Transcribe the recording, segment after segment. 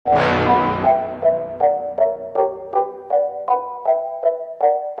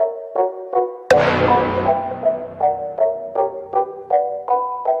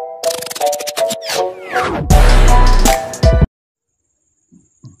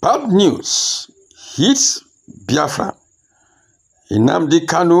Bad news hits Biafra. Nnamdi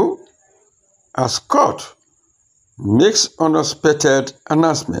Kanu, as court makes unexpected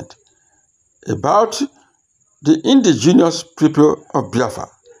announcement about the indigenous people of Biafra,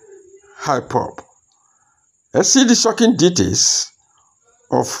 IPOB. Let's see the shocking details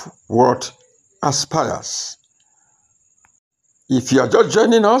of what aspires. If you are just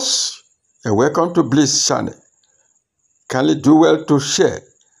joining us, you're welcome to Bliss channel. Kindly do well to share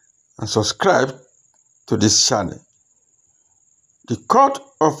and subscribe to this channel. The Court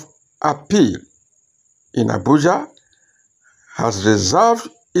of Appeal in Abuja has reserved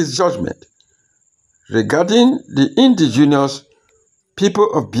its judgment regarding the indigenous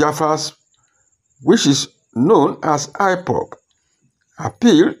people of Biafra, which is known as IPOB,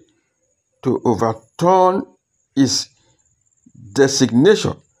 appeal to overturn its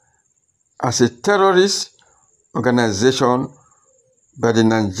designation as a terrorist organization by the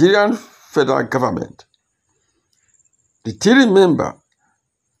Nigerian federal government. The three-member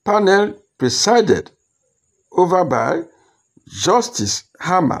panel, presided over by Justice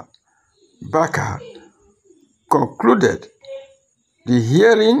Hammer Baka, concluded the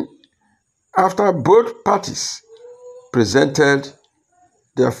hearing after both parties presented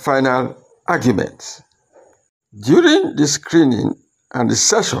their final arguments. During the screening and the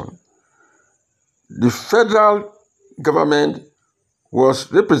session, the federal government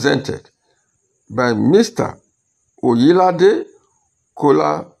was represented by Mr. Oyilade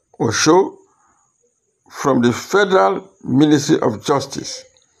Kola Osho from the Federal Ministry of Justice,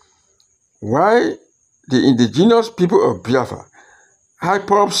 while the indigenous people of Biafra,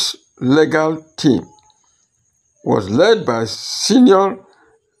 IPOB's legal team, was led by Senior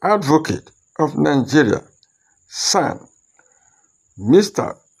Advocate of Nigeria, SAN,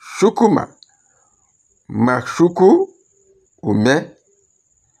 Mr. Shukuma Makshuku Ume.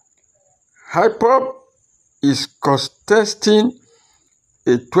 IPOB is contesting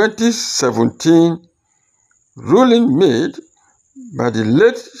a 2017 ruling made by the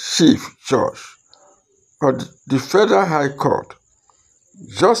late Chief Judge of the Federal High Court,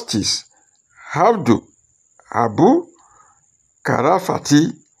 Justice Abdu Abu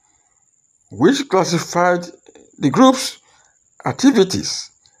Karafati, which classified the group's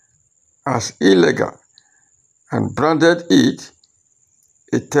activities as illegal and branded it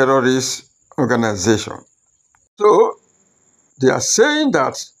a terrorist organization. So, they are saying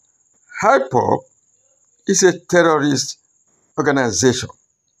that IPOB is a terrorist organization.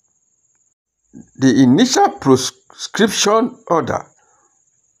 The initial proscription order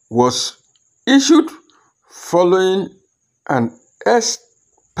was issued following an ex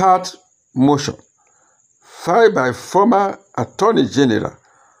parte motion filed by former Attorney General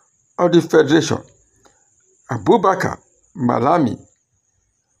of the Federation, Abubakar Malami,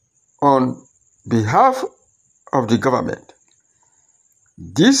 on behalf of the government.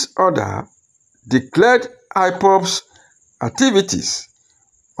 This order declared IPOB's activities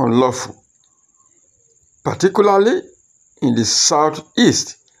unlawful, particularly in the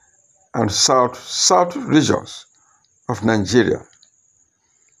southeast and south-south regions of Nigeria.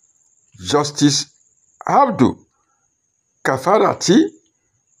 Justice Abdu Kafarati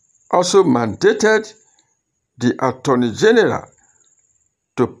also mandated the Attorney General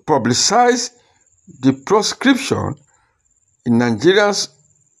to publicize the proscription in Nigeria's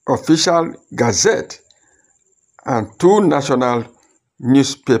official gazette and two national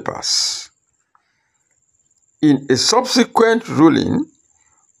newspapers. In a subsequent ruling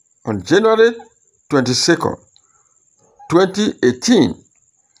on January 22, 2018,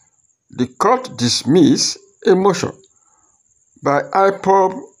 the court dismissed a motion by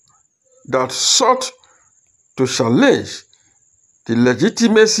IPOB that sought to challenge the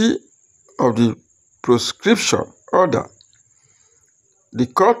legitimacy of the proscription order. The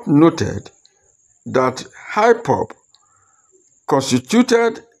court noted that IPOB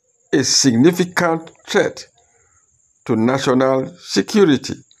constituted a significant threat to national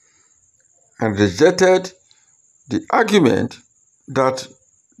security and rejected the argument that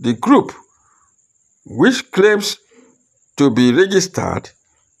the group, which claims to be registered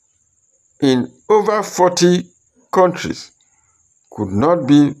in over 40 countries, could not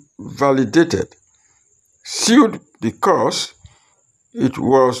be validated, sued because it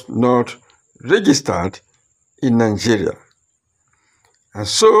was not registered in Nigeria. And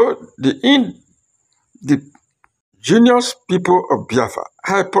so the indigenous people of Biafra,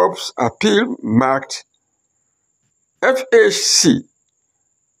 IPOB's appeal marked FHC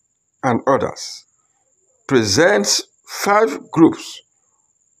and others presents 5 groups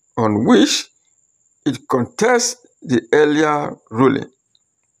on which it contests the earlier ruling.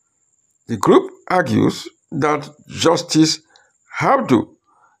 The group argues that Justice Abdul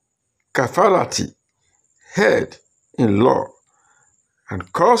Kafarati erred in law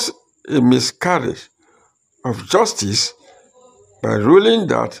and caused a miscarriage of justice by ruling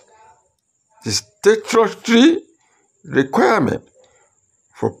that the statutory requirement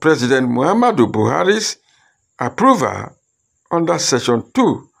for President Muhammadu Buhari's approval under Section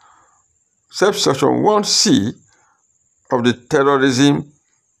 2, Subsection 1C of the Terrorism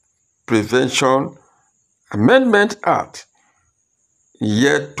Prevention Amendment Act in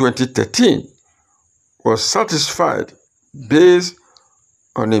year 2013 was satisfied based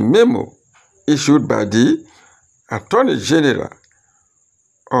on a memo issued by the Attorney General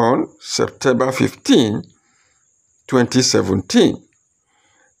on September 15, 2017.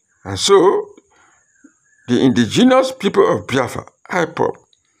 And so, the indigenous people of Biafra, IPOB,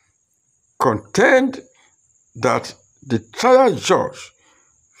 contend that the trial judge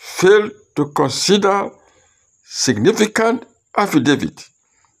failed to consider significant affidavit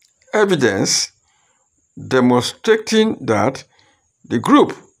evidence demonstrating that the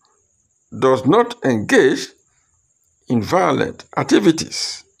group does not engage in violent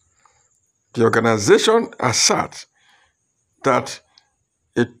activities. The organization asserts that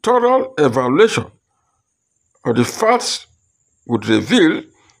a thorough evaluation of the facts would reveal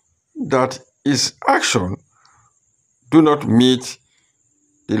that its actions do not meet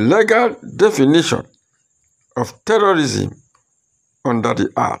the legal definition of terrorism under the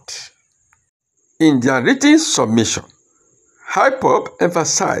Act. In their written submission, IPOB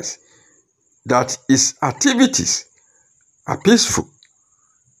emphasized that its activities are peaceful,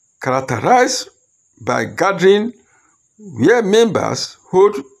 characterized by gathering where members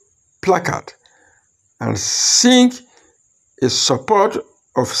hold placards and sing in support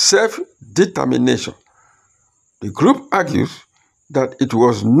of self-determination. The group argues that it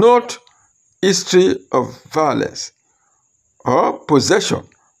was not history of violence or possession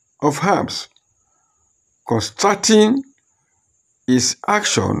of arms, contrasting its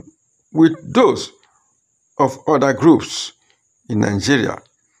action with those of other groups in Nigeria,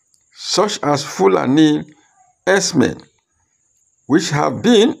 such as Fulani herdsmen, which have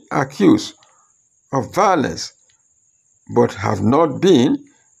been accused of violence but have not been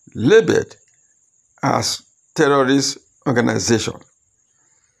labeled as terrorist organizations.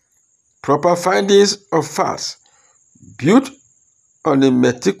 Proper findings of facts built on a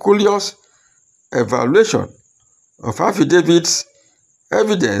meticulous evaluation of affidavits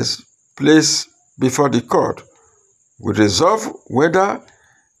evidence placed before the court will resolve whether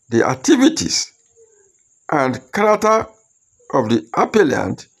the activities and character of the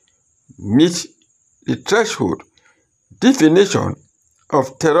appellant meet the threshold definition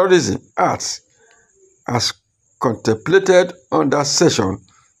of terrorism acts as contemplated under Section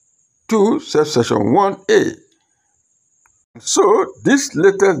 2, Subsection 1A. So, this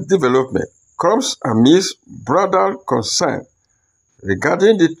latest development comes amidst broader concern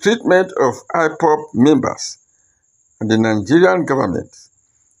regarding the treatment of IPOB members and the Nigerian government's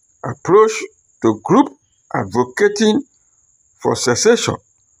approach to group advocating for secession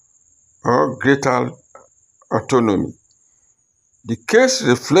or greater autonomy. The case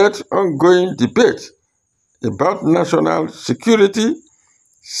reflects ongoing debate about national security,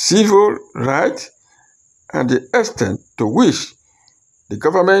 civil rights, and the extent to which the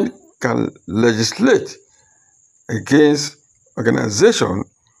government can legislate against organizations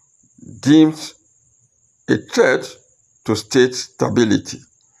deemed a threat to state stability.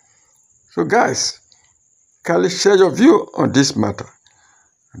 So guys, kindly share your view on this matter.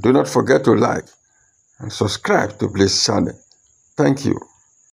 Do not forget to like and subscribe to Blaze channel. Thank you.